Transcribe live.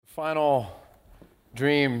Final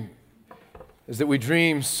dream is that we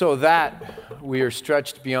dream so that we are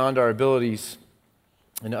stretched beyond our abilities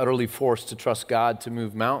and utterly forced to trust God to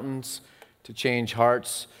move mountains, to change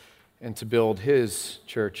hearts, and to build His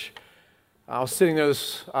church. I was sitting there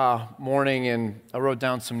this morning and I wrote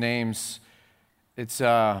down some names. It's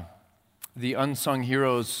the unsung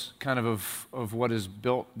heroes kind of what has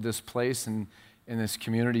built this place and in this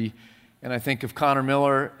community. And I think of Connor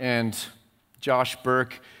Miller and Josh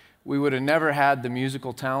Burke. We would have never had the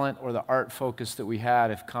musical talent or the art focus that we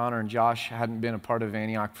had if Connor and Josh hadn't been a part of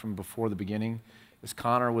Antioch from before the beginning. As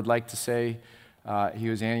Connor would like to say, he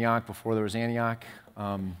was Antioch before there was Antioch,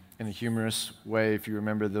 in a humorous way, if you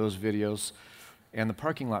remember those videos, and the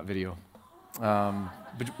parking lot video,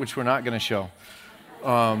 which we're not going to show.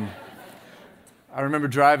 I remember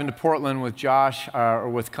driving to Portland with Josh, or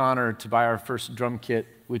with Connor, to buy our first drum kit,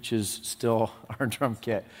 which is still our drum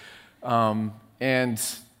kit. And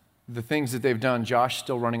the things that they've done, Josh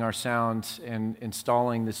still running our sound and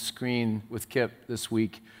installing this screen with Kip this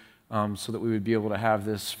week so that we would be able to have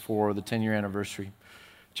this for the 10-year anniversary.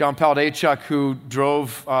 John Paladachuk, who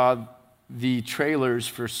drove the trailers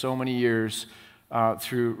for so many years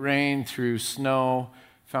through rain, through snow,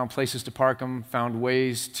 found places to park them, found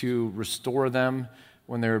ways to restore them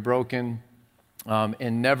when they were broken,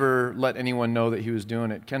 and never let anyone know that he was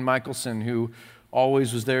doing it. Ken Michelson, who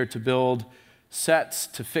always was there to build sets,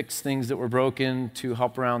 to fix things that were broken, to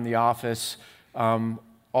help around the office,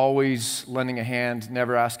 always lending a hand,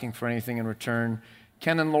 never asking for anything in return.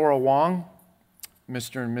 Ken and Laura Wong,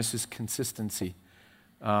 Mr. and Mrs. Consistency.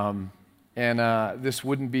 This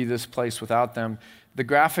wouldn't be this place without them. The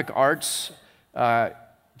graphic arts,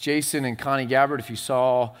 Jason and Connie Gabbard, if you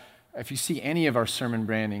see any of our sermon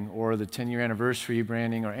branding or the 10-year anniversary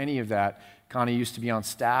branding or any of that, Connie used to be on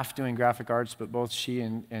staff doing graphic arts, but both she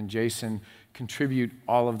and Jason contribute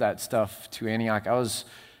all of that stuff to Antioch. I was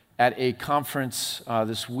at a conference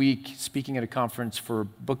this week, speaking at a conference for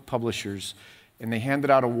book publishers, and they handed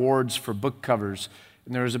out awards for book covers,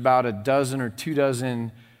 and there was about a dozen or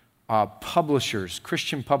 24 publishers,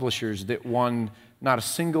 Christian publishers, that won not a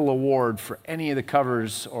single award for any of the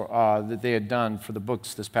covers that they had done for the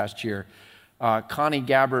books this past year. Connie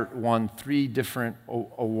Gabbert won 3 different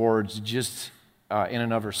awards just in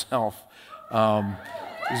and of herself.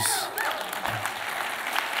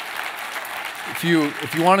 If you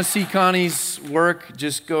want to see Connie's work,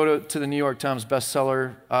 just go to the New York Times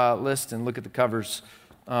bestseller list and look at the covers.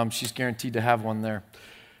 She's guaranteed to have one there.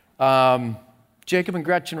 Jacob and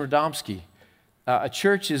Gretchen Radomski. A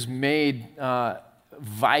church is made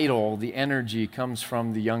vital. The energy comes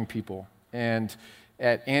from the young people. And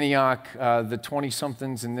at Antioch, the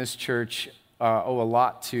 20-somethings in this church owe a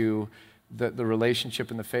lot to the relationship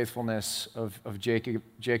and the faithfulness of Jacob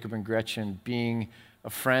and Gretchen being a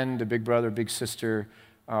friend, a big brother, big sister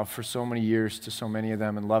for so many years to so many of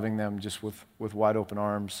them and loving them just with wide open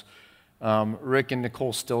arms. Rick and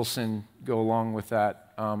Nicole Stilson go along with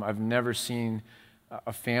that. I've never seen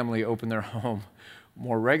a family open their home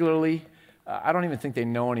more regularly. I don't even think they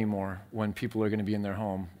know anymore when people are going to be in their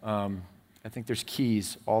home. I think there's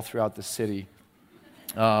keys all throughout the city.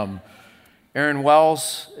 Aaron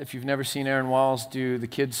Wells, if you've never seen Aaron Wells do the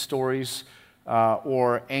kids' stories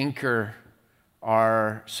or anchor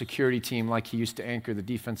our security team like he used to anchor the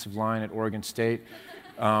defensive line at Oregon State,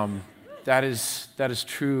 that is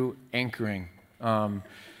true anchoring.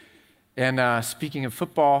 Speaking of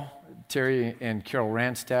football, Terry and Carol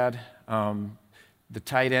Ranstad, the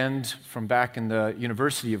tight end from back in the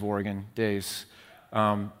University of Oregon days,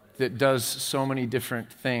 that does so many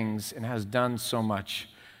different things and has done so much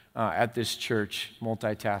at this church,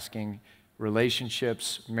 multitasking,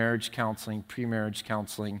 relationships, marriage counseling, pre-marriage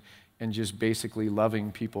counseling, and just basically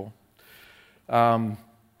loving people.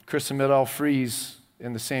 Chris and Midell Freeze,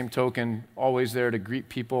 in the same token, always there to greet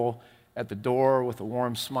people at the door with a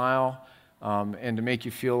warm smile and to make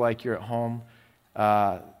you feel like you're at home.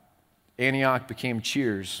 Antioch became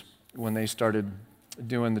Cheers when they started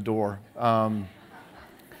doing the door.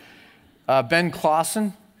 Ben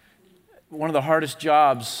Clausen, one of the hardest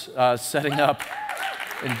jobs setting up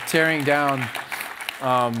and tearing down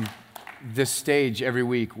this stage every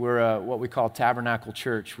week. We're what we call Tabernacle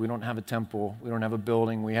Church. We don't have a temple. We don't have a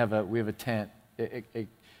building. We have a tent.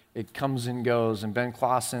 It comes and goes, and Ben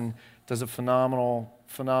Clausen does a phenomenal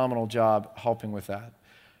job helping with that.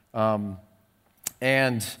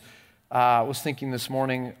 I was thinking this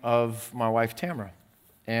morning of my wife Tamara,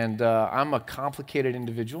 and I'm a complicated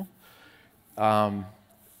individual, and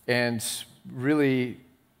really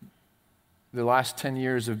the last 10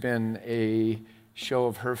 years have been a show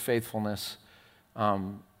of her faithfulness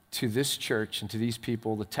to this church and to these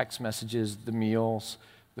people, the text messages, the meals,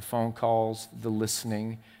 the phone calls, the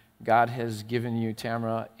listening. God has given you,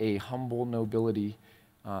 Tamara, a humble nobility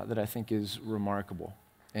that I think is remarkable.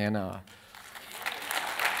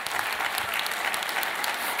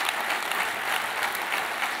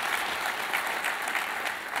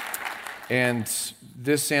 And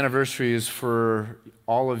this anniversary is for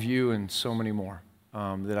all of you and so many more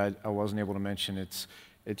that I wasn't able to mention.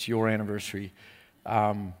 It's your anniversary.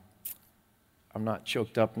 I'm not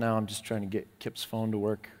choked up now. I'm just trying to get Kip's phone to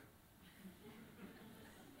work.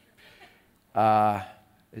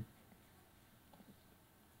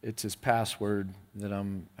 It's his password that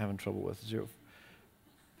I'm having trouble with. 0.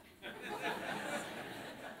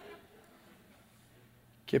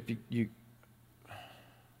 Kip, you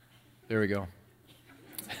there we go.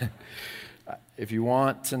 If you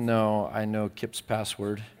want to know, I know Kip's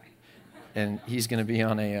password, and he's going to be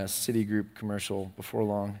on a Citigroup commercial before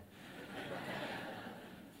long.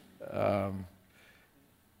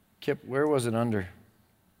 Kip, where was it under?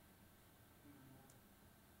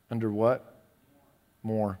 Under what?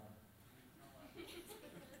 More.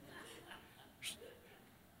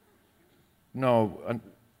 No,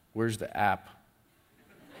 where's the app?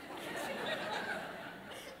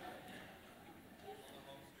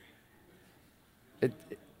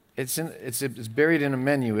 It's buried in a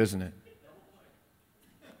menu, isn't it?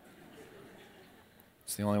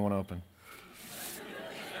 It's the only one open.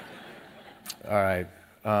 All right.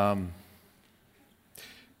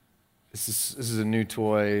 This is a new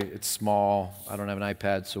toy. It's small. I don't have an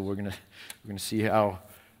iPad, so we're gonna see how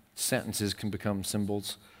sentences can become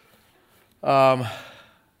symbols. I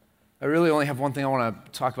really only have one thing I want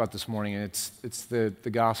to talk about this morning, and it's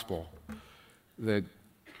the gospel.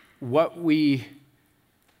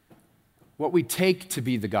 What we take to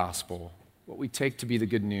be the gospel, what we take to be the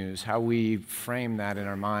good news, how we frame that in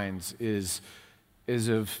our minds is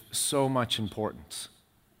of so much importance,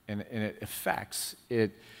 and it affects,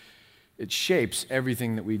 it shapes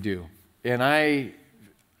everything that we do. And I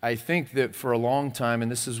think that for a long time,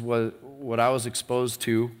 and this is what I was exposed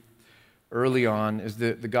to early on, is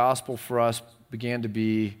that the gospel for us began to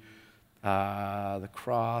be the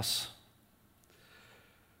cross.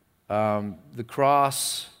 The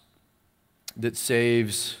cross that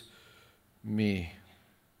saves me.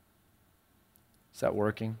 Is that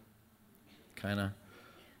working? Kind of.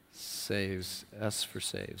 Saves. S for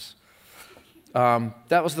saves.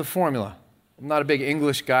 That was the formula. I'm not a big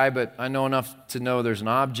English guy, but I know enough to know there's an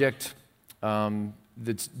object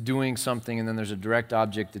that's doing something, and then there's a direct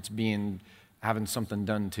object that's having something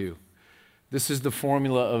done to. This is the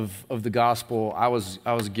formula of the gospel I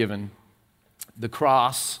was given. The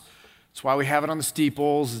cross. It's why we have it on the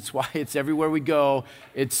steeples. It's why it's everywhere we go.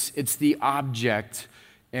 It's the object.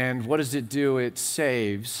 And what does it do? It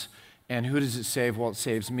saves. And who does it save? Well, it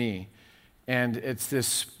saves me. And it's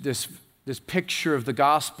this picture of the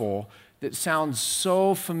gospel that sounds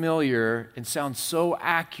so familiar and sounds so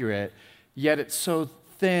accurate, yet it's so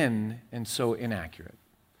thin and so inaccurate.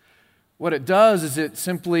 What it does is it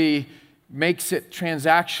simply makes it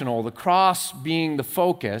transactional, the cross being the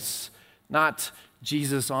focus, not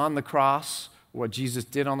Jesus on the cross, what Jesus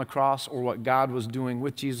did on the cross, or what God was doing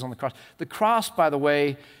with Jesus on the cross. The cross, by the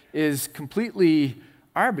way, is completely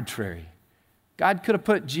arbitrary. God could have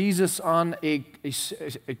put Jesus on a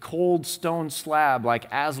cold stone slab like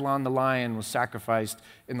Aslan the lion was sacrificed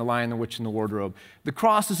in The Lion, the Witch, and the Wardrobe. The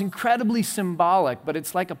cross is incredibly symbolic, but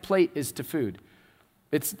it's like a plate is to food.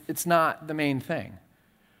 It's not the main thing.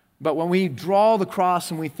 But when we draw the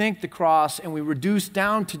cross and we think the cross and we reduce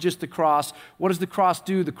down to just the cross, what does the cross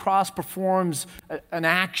do? The cross performs an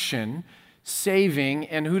action, saving,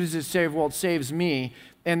 and who does it save? Well, it saves me,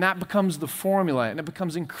 and that becomes the formula, and it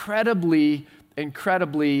becomes incredibly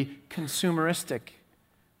consumeristic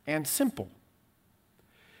and simple.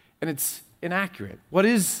 And it's inaccurate. What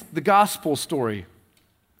is the gospel story?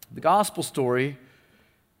 The gospel story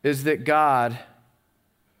is that God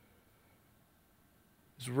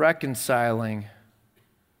is reconciling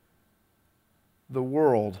the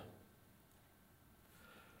world.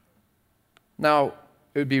 Now,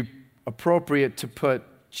 it would be appropriate to put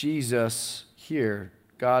Jesus here.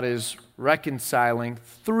 God is reconciling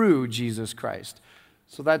through Jesus Christ.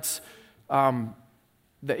 So that's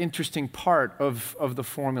the interesting part of the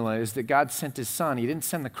formula, is that God sent his son. He didn't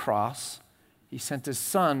send the cross. He sent his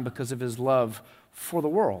son because of his love for the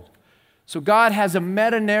world. So God has a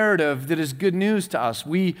meta-narrative that is good news to us.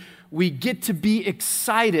 We get to be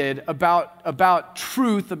excited about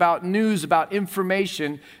truth, about news, about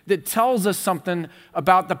information that tells us something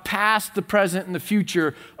about the past, the present, and the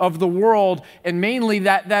future of the world. And mainly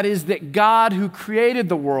that is that God, who created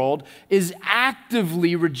the world, is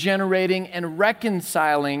actively regenerating and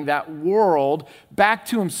reconciling that world back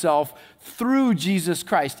to himself through Jesus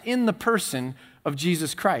Christ, in the person of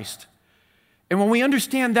Jesus Christ. And when we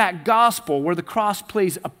understand that gospel, where the cross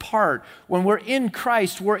plays a part, when we're in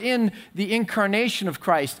Christ, we're in the incarnation of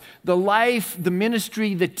Christ, the life, the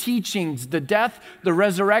ministry, the teachings, the death, the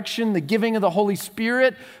resurrection, the giving of the Holy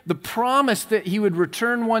Spirit, the promise that he would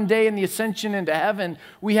return one day in the ascension into heaven.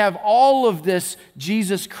 We have all of this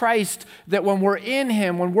Jesus Christ, that when we're in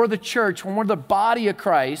him, when we're the church, when we're the body of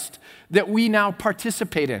Christ, that we now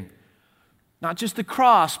participate in. Not just the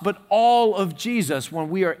cross, but all of Jesus when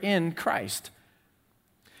we are in Christ.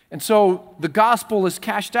 And so the gospel is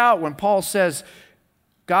cashed out when Paul says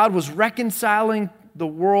God was reconciling the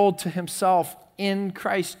world to himself in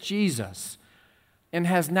Christ Jesus and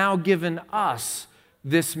has now given us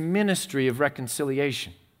this ministry of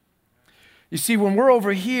reconciliation. You see, when we're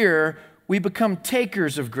over here, we become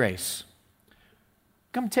takers of grace.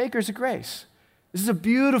 Become takers of grace. This is a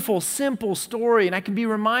beautiful, simple story, and I can be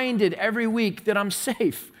reminded every week that I'm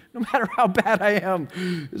safe, no matter how bad I am.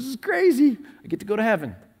 This is crazy. I get to go to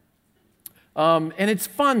heaven. And it's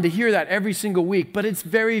fun to hear that every single week, but it's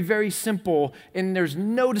very, very simple, and there's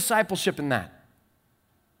no discipleship in that.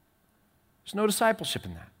 There's no discipleship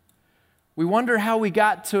in that. We wonder how we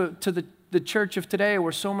got to the church of today,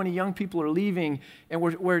 where so many young people are leaving and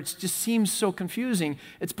where it just seems so confusing.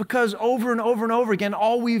 It's because over and over and over again,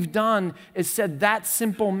 all we've done is said that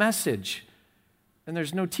simple message, and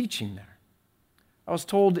there's no teaching there. I was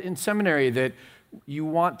told in seminary that you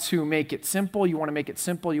want to make it simple, you want to make it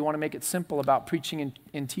simple, you want to make it simple about preaching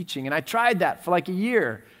and teaching. And I tried that for like a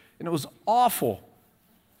year, and it was awful.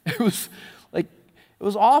 It was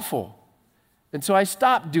awful. And so I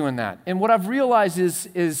stopped doing that. And what I've realized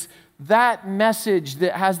is that message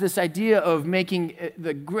that has this idea of making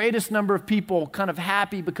the greatest number of people kind of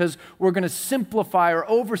happy because we're going to simplify or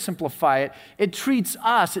oversimplify it, it treats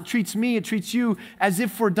us, it treats me, it treats you as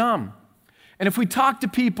if we're dumb. And if we talk to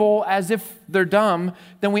people as if they're dumb,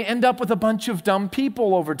 then we end up with a bunch of dumb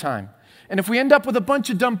people over time. And if we end up with a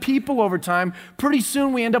bunch of dumb people over time, pretty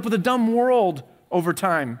soon we end up with a dumb world over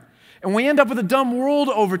time. And when we end up with a dumb world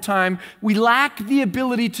over time, we lack the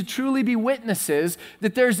ability to truly be witnesses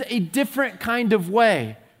that there's a different kind of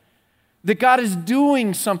way. That God is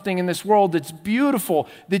doing something in this world that's beautiful,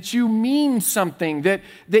 that you mean something, that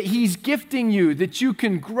he's gifting you, that you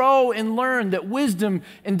can grow and learn, that wisdom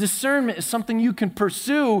and discernment is something you can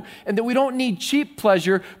pursue, and that we don't need cheap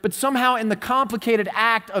pleasure, but somehow in the complicated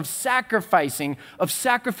act of sacrificing, of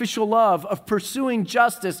sacrificial love, of pursuing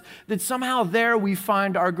justice, that somehow there we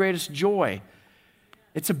find our greatest joy.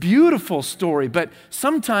 It's a beautiful story, but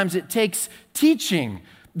sometimes it takes teaching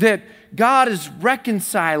that God is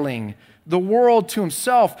reconciling the world to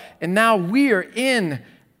himself, and now we are in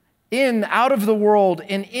out of the world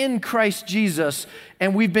and in Christ Jesus,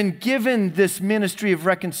 and we've been given this ministry of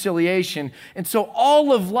reconciliation. And so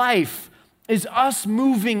all of life is us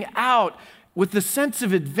moving out with the sense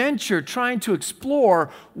of adventure, trying to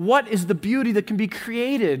explore what is the beauty that can be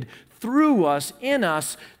created through us, in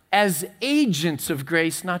us, as agents of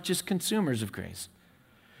grace, not just consumers of grace.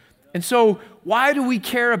 And so why do we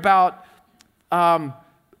care about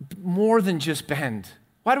more than just Bend?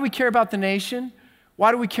 Why do we care about the nation? Why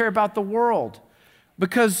do we care about the world?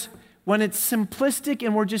 Because when it's simplistic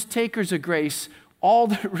and we're just takers of grace, all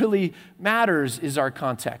that really matters is our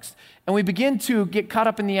context. And we begin to get caught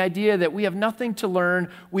up in the idea that we have nothing to learn,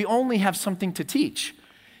 we only have something to teach.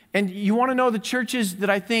 And you want to know the churches that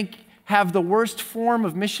I think have the worst form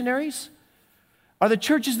of missionaries? Are the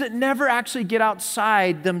churches that never actually get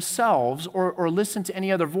outside themselves or listen to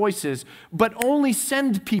any other voices, but only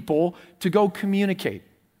send people to go communicate.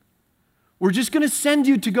 We're just going to send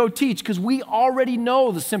you to go teach because we already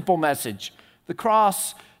know the simple message. The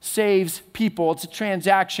cross saves people. It's a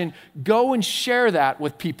transaction. Go and share that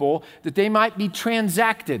with people that they might be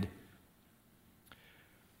transacted.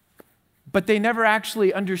 But they never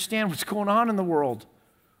actually understand what's going on in the world,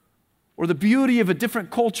 or the beauty of a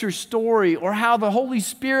different culture story, or how the Holy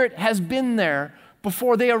Spirit has been there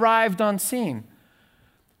before they arrived on scene.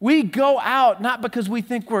 We go out not because we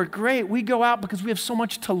think we're great. We go out because we have so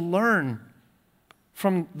much to learn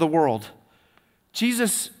from the world.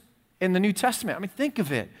 Jesus in the New Testament, I mean, think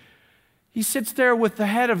of it. He sits there with the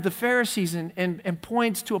head of the Pharisees and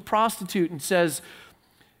points to a prostitute and says,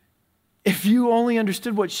 If you only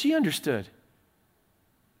understood what she understood,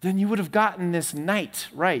 then you would have gotten this night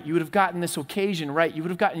right. You would have gotten this occasion right. You would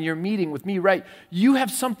have gotten your meeting with me right. You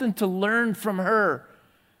have something to learn from her.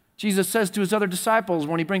 Jesus says to his other disciples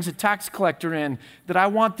when he brings a tax collector in that I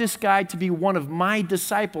want this guy to be one of my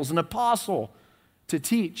disciples, an apostle, to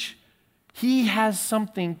teach. He has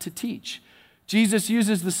something to teach. Jesus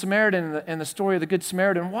uses the Samaritan in the story of the Good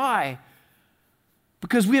Samaritan. Why?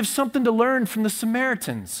 Because we have something to learn from the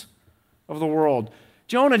Samaritans of the world.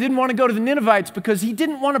 Jonah didn't want to go to the Ninevites because he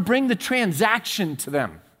didn't want to bring the transaction to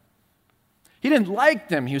them. He didn't like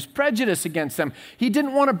them. He was prejudiced against them. He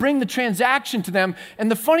didn't want to bring the transaction to them.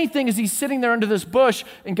 And the funny thing is he's sitting there under this bush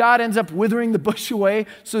and God ends up withering the bush away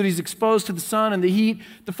so that he's exposed to the sun and the heat.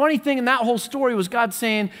 The funny thing in that whole story was God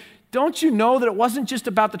saying, don't you know that it wasn't just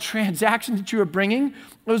about the transaction that you were bringing?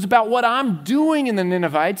 It was about what I'm doing in the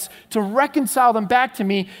Ninevites to reconcile them back to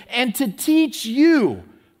me and to teach you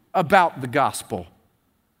about the gospel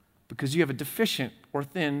because you have a deficient or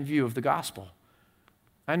thin view of the gospel.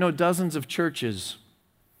 I know dozens of churches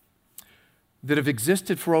that have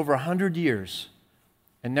existed for over 100 years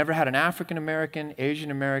and never had an African American, Asian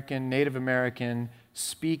American, Native American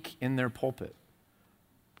speak in their pulpit.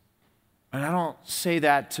 And I don't say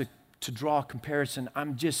that to draw a comparison.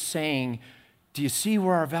 I'm just saying, do you see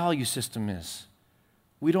where our value system is?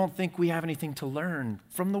 We don't think we have anything to learn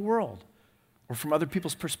from the world or from other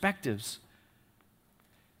people's perspectives.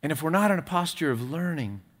 And if we're not in a posture of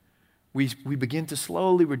learning, we begin to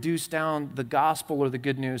slowly reduce down the gospel or the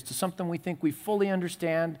good news to something we think we fully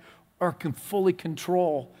understand or can fully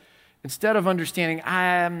control. Instead of understanding,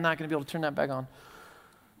 I'm not going to be able to turn that back on.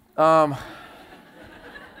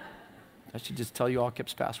 I should just tell you all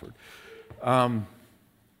Kip's password. I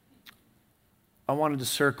wanted to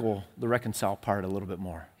circle the reconcile part a little bit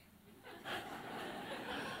more.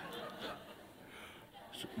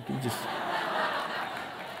 So you can just...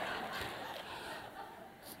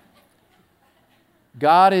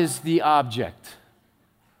 God is the object.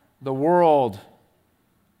 The world,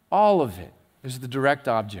 all of it, is the direct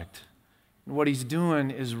object. And what he's doing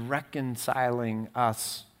is reconciling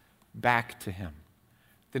us back to him.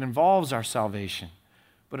 That involves our salvation,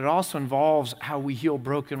 but it also involves how we heal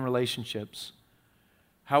broken relationships,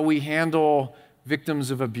 how we handle victims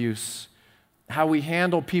of abuse, how we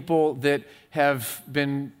handle people that have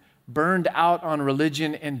been burned out on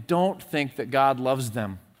religion and don't think that God loves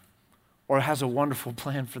them or has a wonderful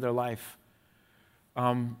plan for their life.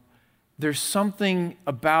 There's something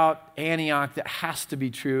about Antioch that has to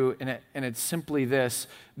be true, and it's simply this,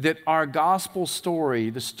 that our gospel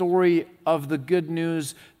story, the story of the good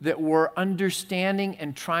news that we're understanding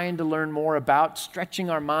and trying to learn more about,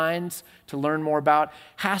 stretching our minds to learn more about,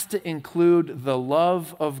 has to include the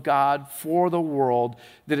love of God for the world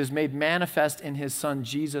that is made manifest in his Son,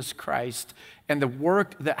 Jesus Christ, and the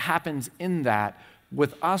work that happens in that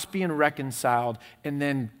with us being reconciled and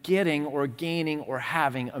then getting or gaining or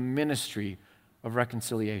having a ministry of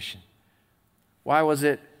reconciliation. Why was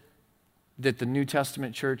it that the New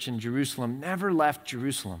Testament church in Jerusalem never left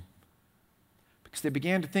Jerusalem? Because they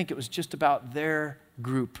began to think it was just about their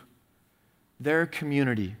group, their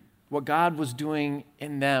community, what God was doing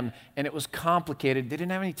in them, and it was complicated. They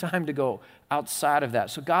didn't have any time to go outside of that.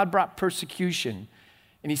 So God brought persecution.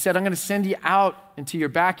 And he said, I'm going to send you out into your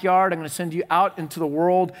backyard. I'm going to send you out into the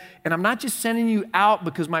world. And I'm not just sending you out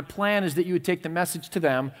because my plan is that you would take the message to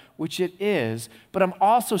them, which it is, but I'm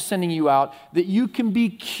also sending you out that you can be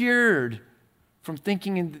cured from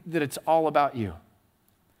thinking that it's all about you.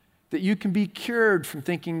 That you can be cured from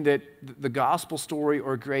thinking that the gospel story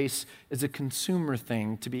or grace is a consumer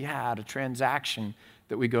thing to be had, a transaction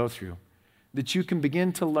that we go through. That you can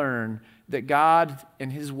begin to learn that God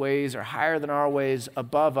and his ways are higher than our ways,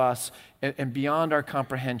 above us, and beyond our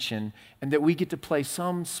comprehension, and that we get to play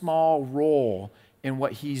some small role in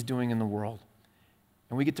what he's doing in the world.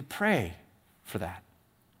 And we get to pray for that.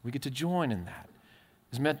 We get to join in that.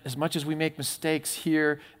 As much as we make mistakes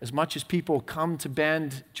here, as much as people come to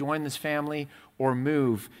Bend, join this family, or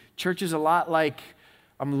move, church is a lot like,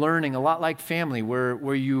 I'm learning, a lot like family,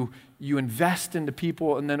 where you invest into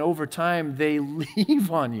people and then over time they leave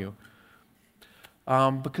on you.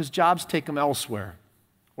 Because jobs take them elsewhere,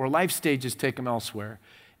 or life stages take them elsewhere.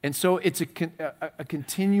 And so it's a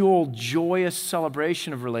continual joyous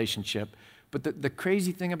celebration of relationship. But the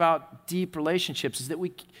crazy thing about deep relationships is that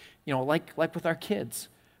we, like with our kids,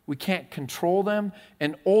 we can't control them,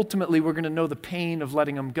 and ultimately we're going to know the pain of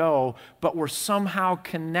letting them go, but we're somehow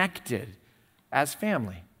connected as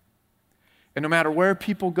family. And no matter where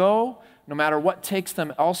people go, no matter what takes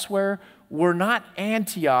them elsewhere. We're not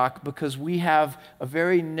Antioch because we have a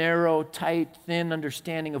very narrow, tight, thin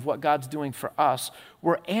understanding of what God's doing for us.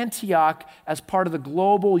 We're Antioch as part of the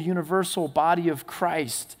global, universal body of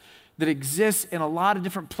Christ that exists in a lot of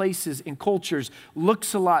different places, in cultures,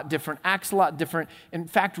 looks a lot different, acts a lot different, in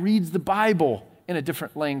fact, reads the Bible in a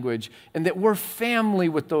different language, and that we're family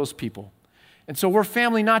with those people. And so we're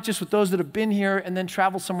family not just with those that have been here and then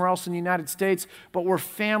travel somewhere else in the United States, but we're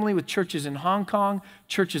family with churches in Hong Kong,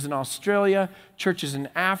 churches in Australia, churches in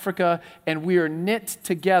Africa, and we are knit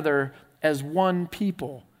together as one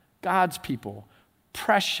people, God's people,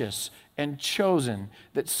 precious and chosen,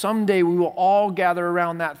 that someday we will all gather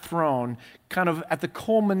around that throne, kind of at the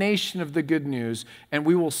culmination of the good news, and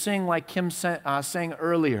we will sing like Kim sang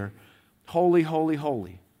earlier, holy, holy,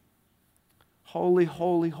 holy. Holy,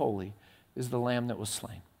 holy, holy is the Lamb that was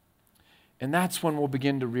slain. And that's when we'll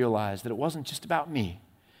begin to realize that it wasn't just about me.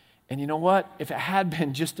 And you know what? If it had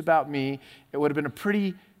been just about me, it would have been a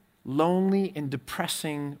pretty lonely and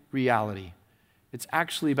depressing reality. It's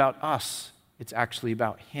actually about us. It's actually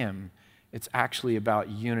about Him. It's actually about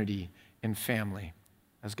unity in family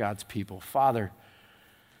as God's people. Father,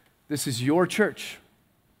 this is your church.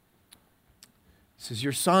 This is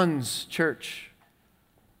your Son's church.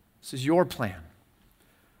 This is your plan.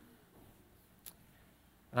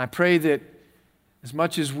 And I pray that as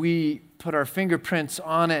much as we put our fingerprints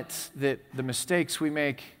on it, that the mistakes we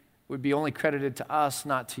make would be only credited to us,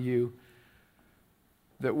 not to you.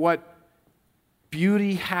 That what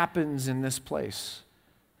beauty happens in this place,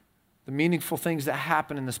 the meaningful things that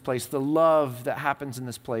happen in this place, the love that happens in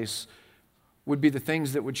this place, would be the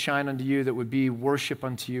things that would shine unto you, that would be worship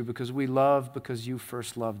unto you, because we love because you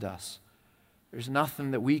first loved us. There's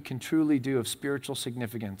nothing that we can truly do of spiritual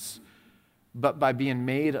significance but by being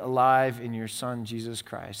made alive in your Son, Jesus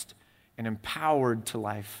Christ, and empowered to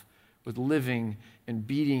life with living and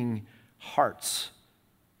beating hearts,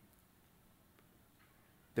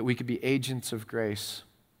 that we could be agents of grace,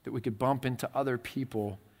 that we could bump into other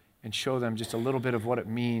people and show them just a little bit of what it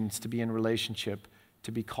means to be in relationship,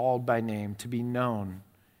 to be called by name, to be known,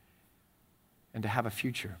 and to have a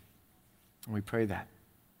future. And we pray that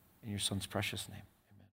in your Son's precious name.